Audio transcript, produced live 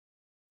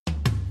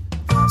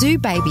Do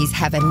babies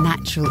have a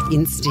natural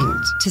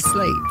instinct to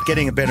sleep?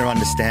 Getting a better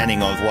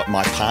understanding of what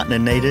my partner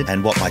needed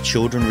and what my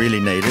children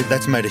really needed,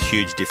 that's made a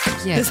huge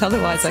difference. Yeah. Because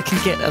otherwise I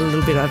can get a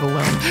little bit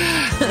overwhelmed.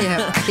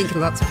 Yeah, I think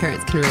lots of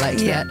parents can relate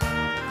to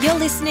that. You're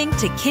listening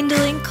to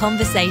Kindling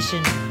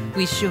Conversation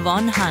with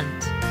Siobhan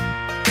Hunt.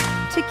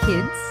 To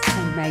kids,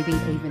 and maybe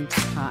even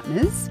to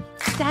partners,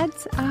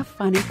 dads are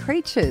funny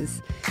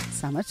creatures.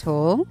 Some are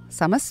tall,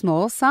 some are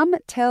small, some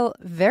tell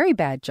very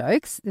bad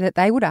jokes that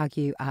they would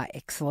argue are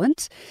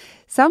excellent.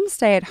 Some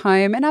stay at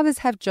home and others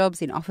have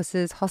jobs in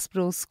offices,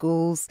 hospitals,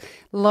 schools,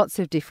 lots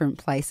of different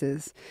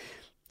places.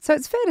 So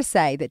it's fair to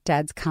say that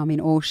dads come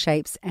in all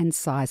shapes and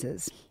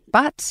sizes.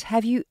 But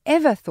have you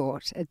ever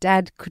thought a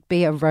dad could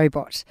be a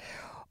robot?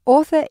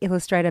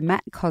 Author-illustrator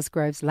Matt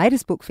Cosgrove's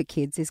latest book for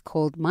kids is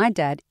called My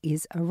Dad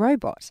is a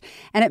Robot,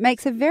 and it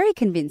makes a very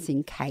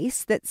convincing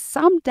case that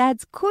some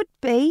dads could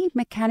be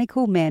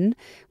mechanical men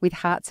with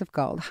hearts of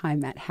gold. Hi,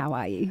 Matt. How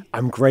are you?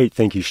 I'm great.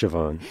 Thank you,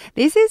 Siobhan.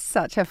 This is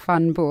such a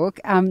fun book.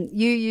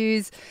 You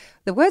use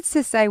the words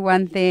to say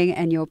one thing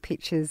and your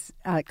pictures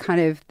are kind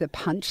of the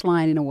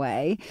punchline in a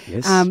way.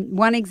 Yes.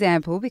 One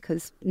example,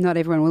 because not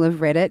everyone will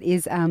have read it,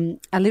 is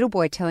a little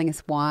boy telling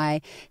us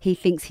why he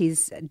thinks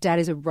his dad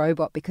is a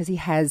robot because he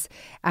has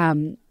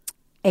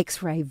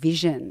X-ray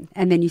vision.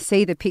 And then you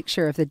see the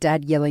picture of the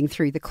dad yelling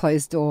through the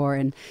closed door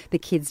and the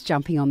kids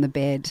jumping on the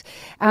bed.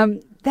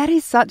 That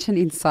is such an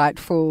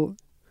insightful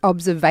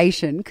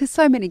observation because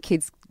so many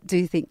kids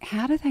do think,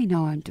 how do they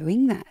know I'm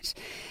doing that?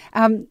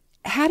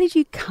 How did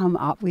you come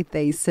up with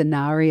these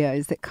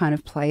scenarios that kind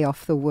of play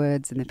off the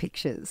words and the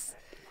pictures?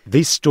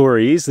 These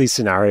stories, these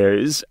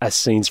scenarios are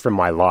scenes from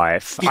my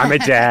life. I'm a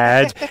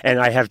dad and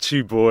I have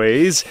two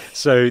boys.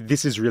 So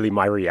this is really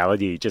my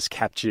reality just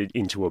captured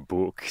into a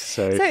book.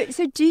 So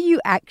do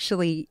you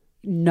actually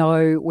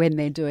know when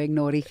they're doing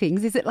naughty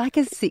things? Is it like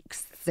a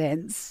sixth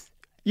sense?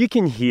 You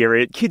can hear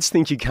it. Kids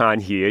think you can't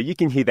hear. You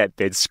can hear that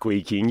bed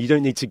squeaking. You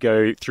don't need to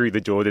go through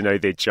the door to know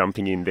they're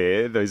jumping in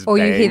there. Those or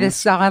bangs. You hear the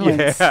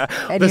silence. Yeah.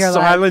 And the you're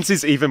silence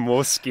is even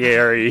more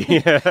scary.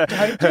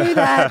 Don't do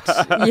that.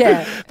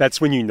 Yeah. That's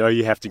when you know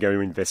you have to go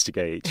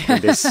investigate. When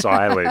there's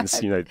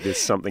silence,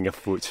 there's something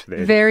afoot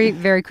there. Very,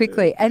 very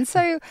quickly. And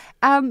so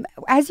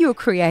as you were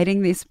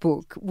creating this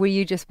book, were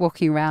you just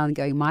walking around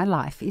going, my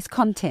life is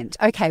content.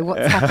 Okay,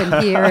 what's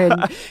happened here?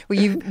 And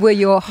were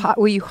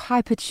you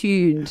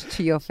hyper-tuned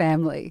to your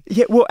family?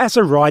 Yeah, well, as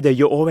a writer,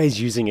 you're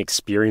always using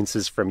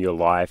experiences from your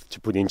life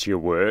to put into your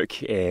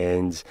work.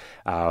 And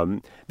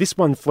this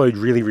one flowed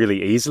really,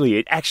 really easily.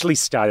 It actually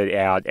started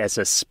out as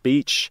a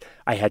speech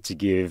I had to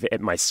give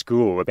at my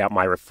school about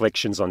my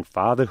reflections on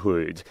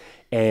fatherhood.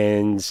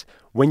 And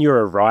when you're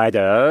a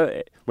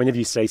writer, whenever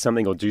you say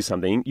something or do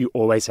something, you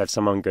always have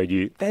someone go to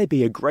you, that'd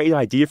be a great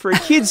idea for a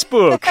kid's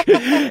book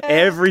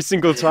every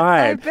single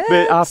time.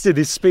 But after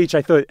this speech,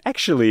 I thought,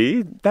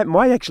 actually, that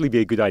might actually be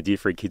a good idea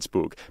for a kid's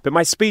book. But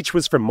my speech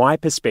was from my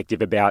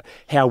perspective about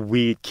how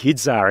weird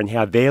kids are and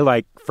how they're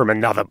like from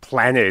another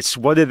planet.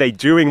 What are they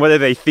doing? What are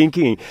they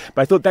thinking?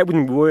 But I thought that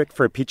wouldn't work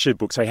for a picture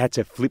book, so I had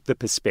to flip the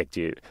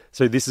perspective.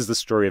 So this is the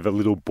story of a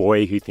little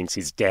boy who thinks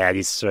his dad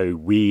is so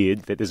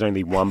weird that there's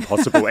only one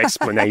possible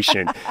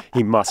explanation.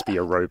 He must be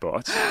a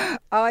robot.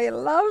 Oh, I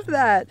love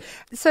that.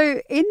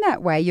 So in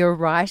that way, you're a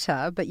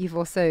writer, but you've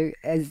also,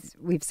 as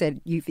we've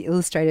said, you've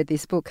illustrated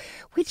this book.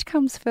 Which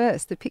comes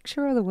first, the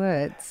picture or the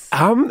words?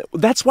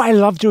 That's why I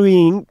love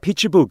doing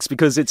picture books,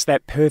 because it's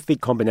that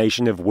perfect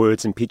combination of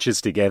words and pictures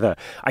together.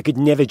 I could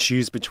never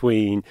choose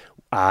between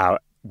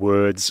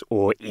words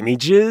or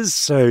images,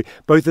 so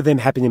both of them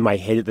happen in my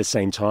head at the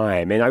same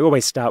time. And I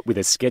always start with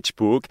a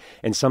sketchbook,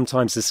 and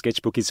sometimes the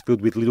sketchbook is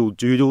filled with little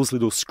doodles,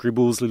 little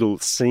scribbles, little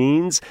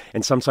scenes,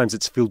 and sometimes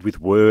it's filled with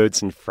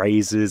words and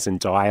phrases and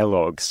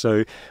dialogue.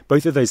 So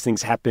both of those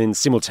things happen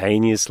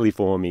simultaneously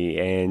for me,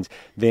 and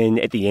then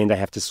at the end I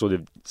have to sort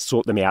of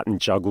sort them out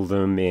and juggle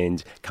them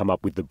and come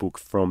up with the book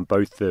from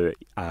both the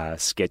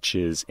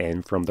sketches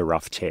and from the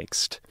rough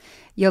text.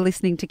 You're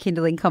listening to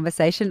Kindling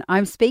Conversation.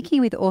 I'm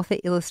speaking with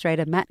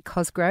author-illustrator Matt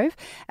Cosgrove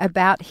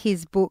about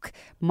his book,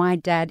 My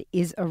Dad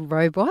is a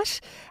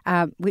Robot,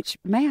 which,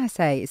 may I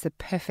say, is a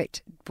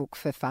perfect book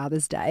for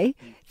Father's Day.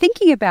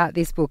 Thinking about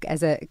this book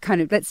as a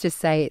kind of, let's just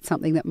say it's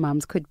something that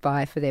mums could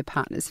buy for their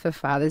partners for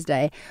Father's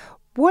Day,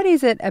 what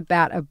is it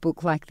about a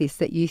book like this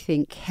that you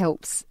think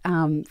helps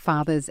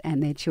fathers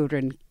and their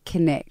children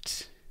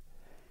connect?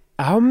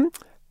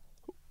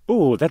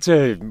 This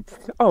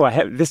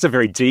is a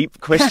very deep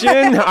question.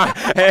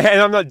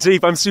 And I'm not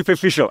deep, I'm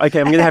superficial. Okay,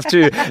 I'm going to have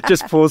to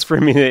just pause for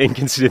a minute and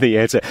consider the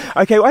answer.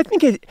 Okay, well, I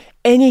think at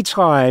any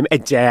time a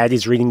dad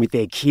is reading with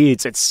their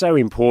kids, it's so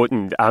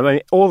important. I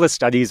mean, all the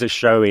studies are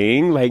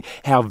showing like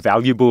how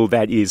valuable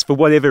that is. For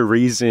whatever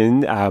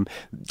reason,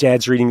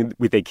 dads reading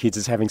with their kids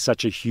is having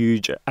such a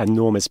huge,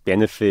 enormous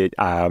benefit,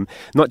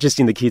 not just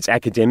in the kids'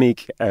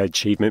 academic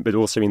achievement, but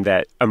also in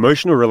that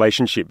emotional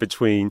relationship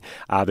between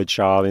the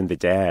child and the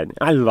dad.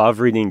 I love love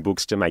reading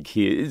books to my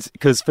kids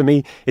because for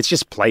me, it's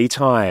just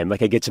playtime.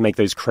 Like I get to make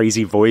those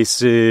crazy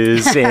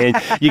voices and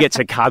you get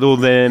to cuddle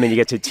them and you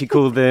get to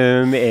tickle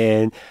them.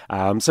 And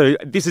so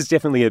this is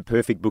definitely a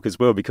perfect book as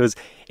well because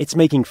it's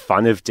making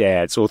fun of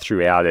dads all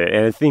throughout it.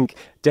 And I think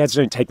dads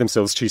don't take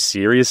themselves too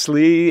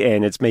seriously,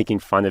 and it's making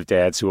fun of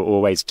dads who are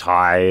always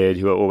tired,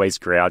 who are always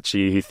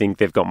grouchy, who think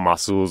they've got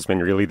muscles when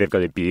really they've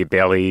got a beer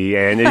belly.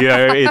 And,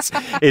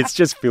 it's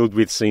just filled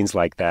with scenes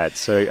like that.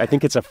 So I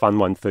think it's a fun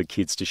one for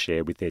kids to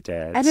share with their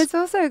dads. And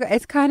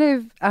it's kind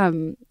of,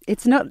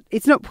 it's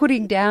not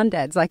putting down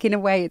dads. Like in a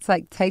way, it's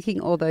like taking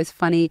all those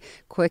funny,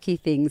 quirky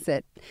things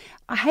that,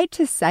 I hate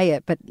to say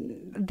it, but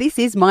this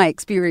is my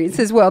experience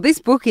as well. This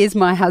book is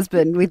my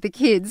husband with the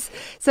kids.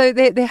 So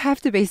there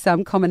have to be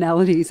some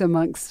commonalities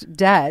amongst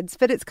dads,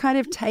 but it's kind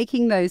of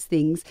taking those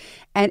things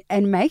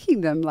and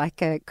making them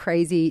like a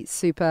crazy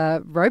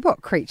super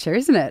robot creature,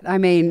 isn't it? I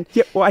mean...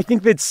 Yeah, well, I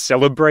think that's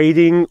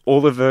celebrating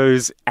all of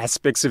those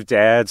aspects of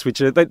dads,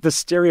 which are the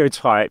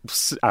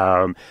stereotypes,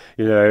 of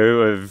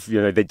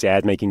the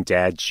dad making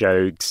dad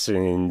jokes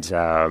and...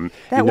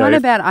 that one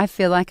about I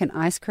feel like an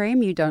ice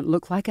cream, you don't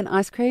look like an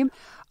ice cream.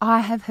 I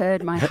have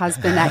heard my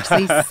husband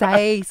actually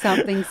say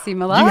something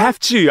similar. You have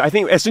to. I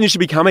think as soon as you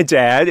become a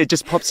dad, it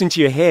just pops into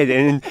your head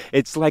and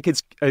it's like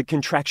it's a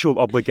contractual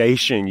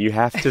obligation. You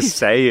have to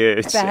say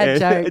it. Bad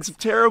joke. It's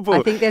terrible.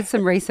 I think there's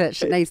some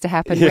research that needs to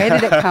happen. Yeah. Where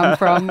did it come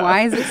from?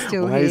 Why is it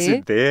still here? Why is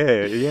it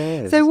there?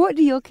 Yes. So what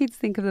do your kids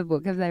think of the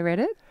book? Have they read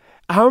it?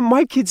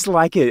 My kids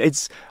like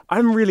it.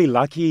 I'm really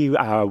lucky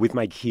with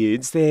my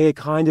kids. They're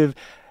kind of...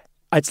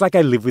 It's like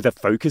I live with a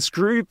focus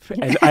group,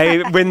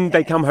 and when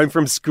they come home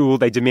from school,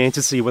 they demand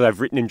to see what I've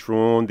written and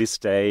drawn this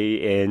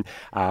day, and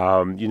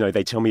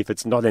they tell me if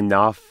it's not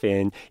enough,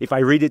 and if I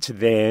read it to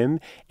them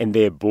and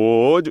they're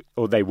bored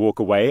or they walk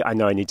away, I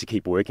know I need to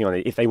keep working on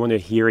it. If they want to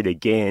hear it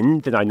again,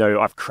 then I know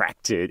I've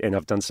cracked it and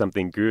I've done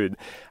something good.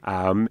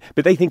 But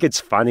they think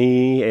it's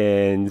funny,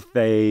 and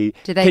they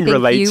can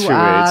relate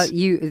to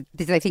it.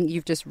 Do they think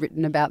you've just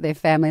written about their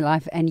family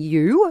life and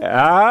you?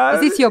 Is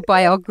this your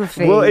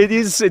biography? Well, it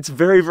is. It's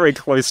very, very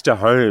close to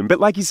home. But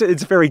like you said,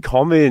 it's very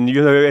common.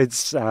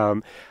 It's...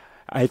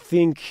 I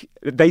think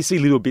they see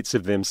little bits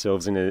of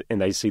themselves in it and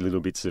they see little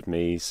bits of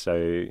me.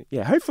 So,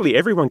 yeah, hopefully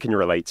everyone can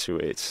relate to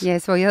it.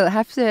 Yes, well,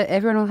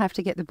 everyone will have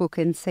to get the book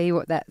and see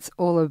what that's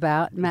all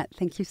about. Matt,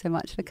 thank you so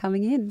much for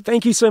coming in.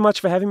 Thank you so much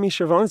for having me,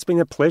 Siobhan. It's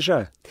been a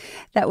pleasure.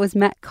 That was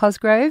Matt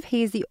Cosgrove.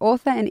 He is the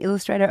author and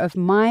illustrator of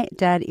My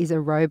Dad is a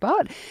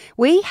Robot.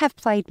 We have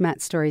played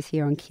Matt's stories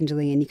here on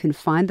Kinderling, and you can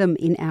find them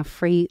in our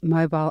free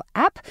mobile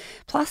app.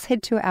 Plus,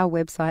 head to our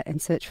website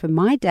and search for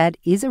My Dad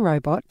is a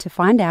Robot to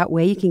find out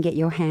where you can get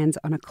your hands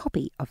on a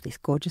copy of this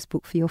gorgeous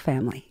book for your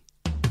family.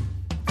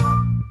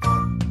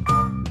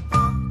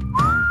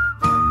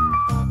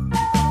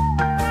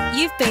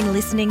 You've been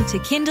listening to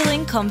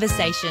Kinderling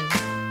Conversation.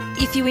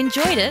 If you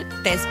enjoyed it,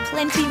 there's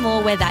plenty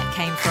more where that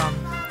came from.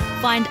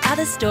 Find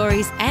other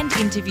stories and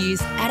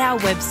interviews at our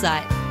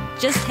website.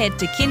 Just head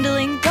to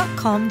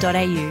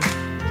kinderling.com.au.